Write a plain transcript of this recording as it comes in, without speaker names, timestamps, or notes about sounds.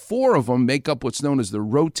4 of them make up what's known as the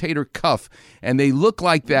rotator cuff, and they look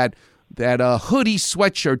like that hoodie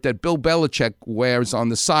sweatshirt that Bill Belichick wears on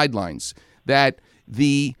the sidelines. That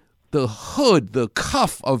the hood, the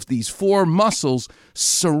cuff of these 4 muscles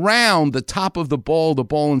surround the top of the ball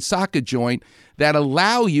and socket joint that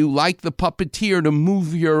allow you, like the puppeteer, to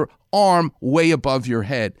move your arm way above your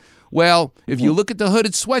head. Well, if you look at the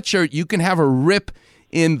hooded sweatshirt, you can have a rip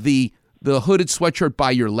in the hooded sweatshirt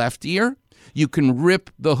by your left ear. You can rip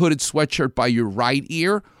the hooded sweatshirt by your right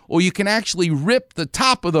ear, or you can actually rip the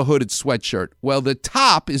top of the hooded sweatshirt. Well, the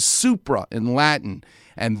top is supra in Latin,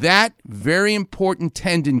 and that very important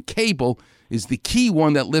tendon cable is the key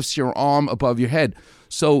one that lifts your arm above your head.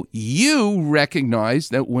 So you recognize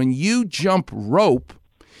that when you jump rope,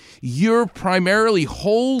 you're primarily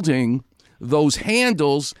holding those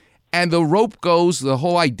handles, and the rope goes, the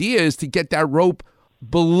whole idea is to get that rope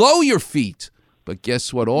below your feet. But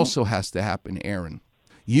guess what also has to happen, Aaron?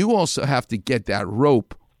 You also have to get that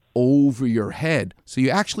rope over your head. So you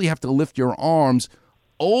actually have to lift your arms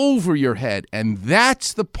over your head. And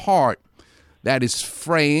that's the part that is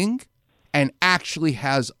fraying and actually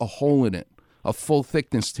has a hole in it, a full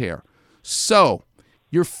thickness tear. So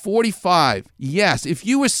you're 45. Yes, if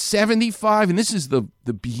you were 75, and this is the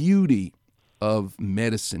beauty of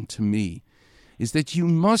medicine to me, is that you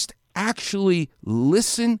must actually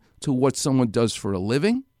listen to what someone does for a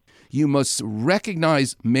living. You must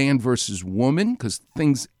recognize man versus woman, because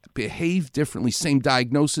things behave differently. Same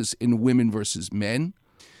diagnosis in women versus men.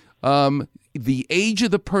 The age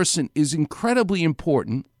of the person is incredibly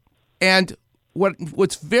important. And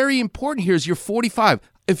what's very important here is you're 45.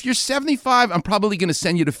 If you're 75, I'm probably going to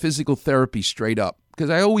send you to physical therapy straight up,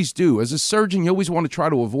 because I always do. As a surgeon, you always want to try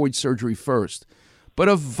to avoid surgery first. But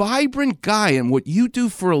a vibrant guy in what you do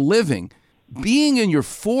for a living, being in your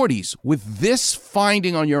 40s with this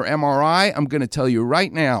finding on your MRI, I'm going to tell you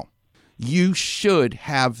right now, you should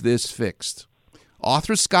have this fixed.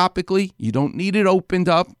 Arthroscopically, you don't need it opened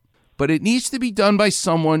up, but it needs to be done by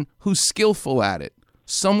someone who's skillful at it.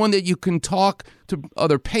 Someone that you can talk to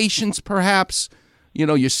other patients, perhaps. You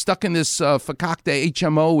know, you're stuck in this Fakakta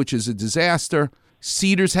HMO, which is a disaster.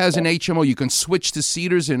 Cedars has an HMO. You can switch to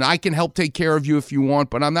Cedars, and I can help take care of you if you want,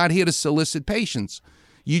 but I'm not here to solicit patients.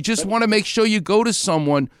 You just want to make sure you go to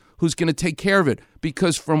someone who's going to take care of it,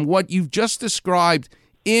 because from what you've just described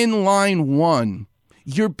in line 1,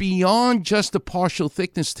 you're beyond just a partial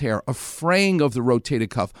thickness tear, a fraying of the rotator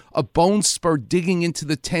cuff, a bone spur digging into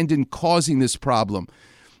the tendon causing this problem.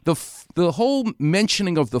 The whole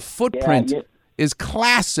mentioning of the footprint is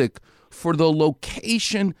classic for the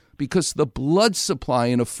location, because the blood supply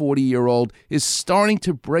in a 40-year-old is starting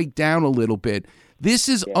to break down a little bit. This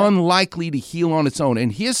is unlikely to heal on its own.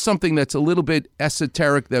 And here's something that's a little bit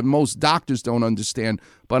esoteric that most doctors don't understand,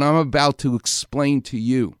 but I'm about to explain to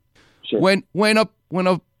you. Sure. When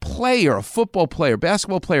a player, a football player,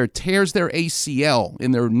 basketball player tears their ACL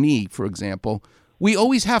in their knee, for example, we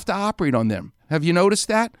always have to operate on them. Have you noticed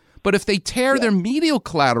that? But if they tear their medial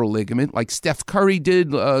collateral ligament, like Steph Curry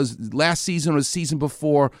did last season or the season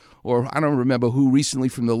before, or I don't remember who recently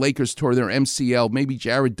from the Lakers tore their MCL, maybe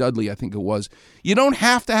Jared Dudley, I think it was. You don't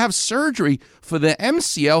have to have surgery for the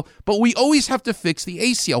MCL, but we always have to fix the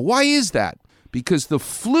ACL. Why is that? Because the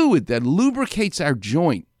fluid that lubricates our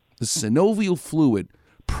joint, the synovial fluid,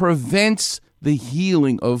 prevents the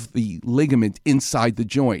healing of the ligament inside the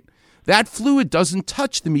joint. That fluid doesn't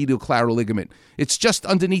touch the medial collateral ligament. It's just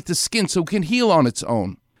underneath the skin, so it can heal on its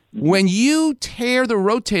own. When you tear the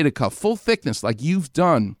rotator cuff full thickness like you've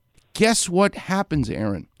done, guess what happens,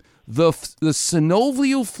 Aaron? The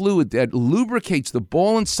synovial fluid that lubricates the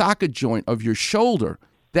ball and socket joint of your shoulder,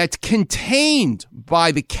 that's contained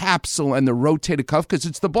by the capsule and the rotator cuff, because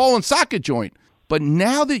it's the ball and socket joint. But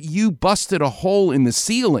now that you busted a hole in the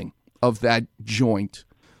ceiling of that joint,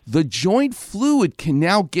 the joint fluid can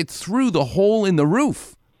now get through the hole in the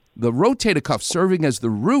roof. The rotator cuff serving as the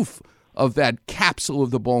roof of that capsule of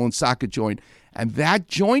the ball and socket joint. And that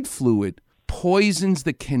joint fluid poisons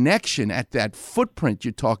the connection at that footprint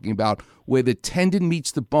you're talking about, where the tendon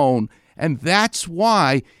meets the bone. And that's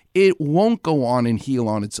why it won't go on and heal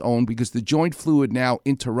on its own, because the joint fluid now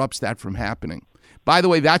interrupts that from happening. By the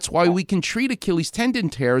way, that's why we can treat Achilles tendon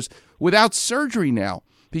tears without surgery now,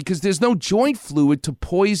 because there's no joint fluid to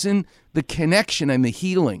poison the connection and the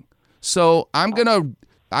healing. So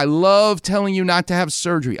I love telling you not to have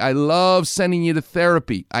surgery. I love sending you to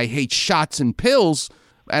therapy. I hate shots and pills,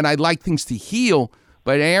 and I'd like things to heal.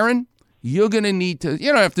 But Aaron, you're going to need to,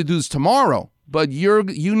 you don't have to do this tomorrow, but you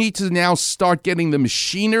need to now start getting the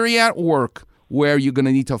machinery at work, where you're going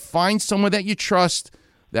to need to find someone that you trust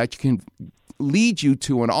that can lead you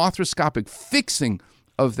to an arthroscopic fixing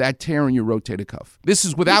of that tear in your rotator cuff. This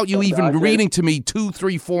is without you even reading to me 2,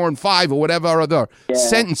 3, 4, and 5 or whatever other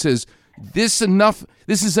sentences. This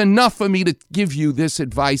is enough for me to give you this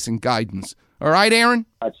advice and guidance. All right, Aaron?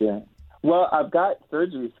 Gotcha. Well, I've got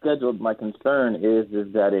surgery scheduled. My concern is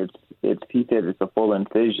that he said it's a full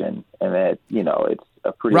incision and that, it's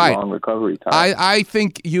a pretty long recovery time. I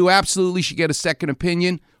think you absolutely should get a second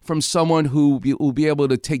opinion from someone who will be able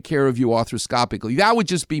to take care of you arthroscopically. That would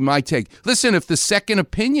just be my take. Listen, if the second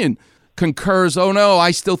opinion concurs, oh no,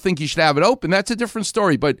 I still think you should have it open, that's a different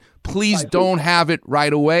story. But please don't have it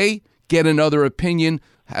right away. Get another opinion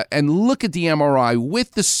and look at the MRI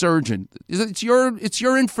with the surgeon. It's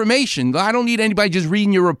your information. I don't need anybody just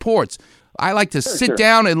reading your reports. I like to sit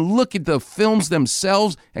down and look at the films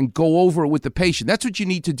themselves and go over it with the patient. That's what you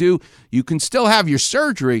need to do. You can still have your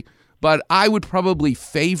surgery, but I would probably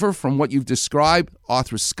favor, from what you've described,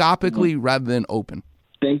 arthroscopically rather than open.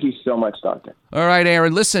 Thank you so much, doctor. All right,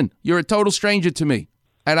 Aaron, listen, you're a total stranger to me,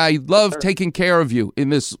 and I love taking care of you in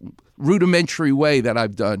this rudimentary way that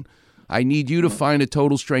I've done. I need you to find a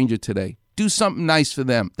total stranger today. Do something nice for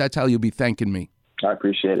them. That's how you'll be thanking me. I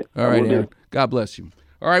appreciate it. All right, Aaron. God bless you.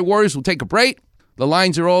 All right, Warriors, we'll take a break. The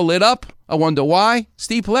lines are all lit up. I wonder why.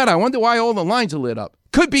 Steve Paulette, I wonder why all the lines are lit up.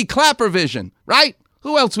 Could be clapper vision, right?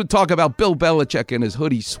 Who else would talk about Bill Belichick in his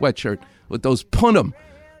hoodie sweatshirt with those punum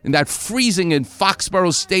in that freezing in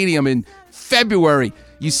Foxborough Stadium in February?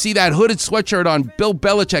 You see that hooded sweatshirt on Bill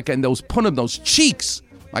Belichick and those punum, those cheeks.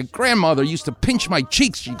 My grandmother used to pinch my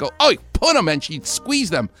cheeks. She'd go, oh, punum, and she'd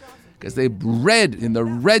squeeze them because they're red in the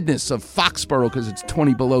redness of Foxborough because it's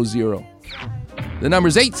 20 below zero. The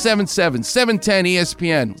number's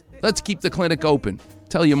 877-710-ESPN. Let's keep the clinic open.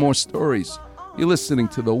 Tell you more stories. You're listening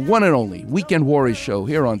to the one and only Weekend Warriors show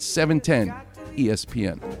here on 710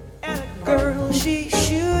 ESPN. And a girl, she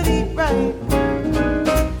should eat right.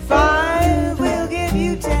 5 will give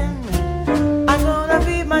you 10. I'm gonna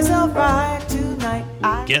feed myself right tonight.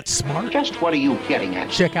 Get smart. Just what are you getting at?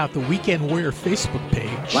 Check out the Weekend Warrior Facebook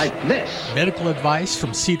page. Like this. Medical advice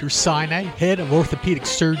from Cedars-Sinai, head of orthopedic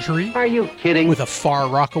surgery. Are you kidding? With a far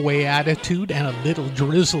rockaway attitude and a little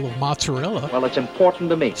drizzle of mozzarella. Well, it's important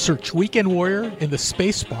to me. Search Weekend Warrior in the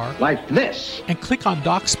space bar. Like this. And click on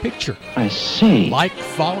Doc's picture. I see. Like,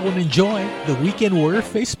 follow, and enjoy the Weekend Warrior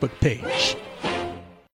Facebook page.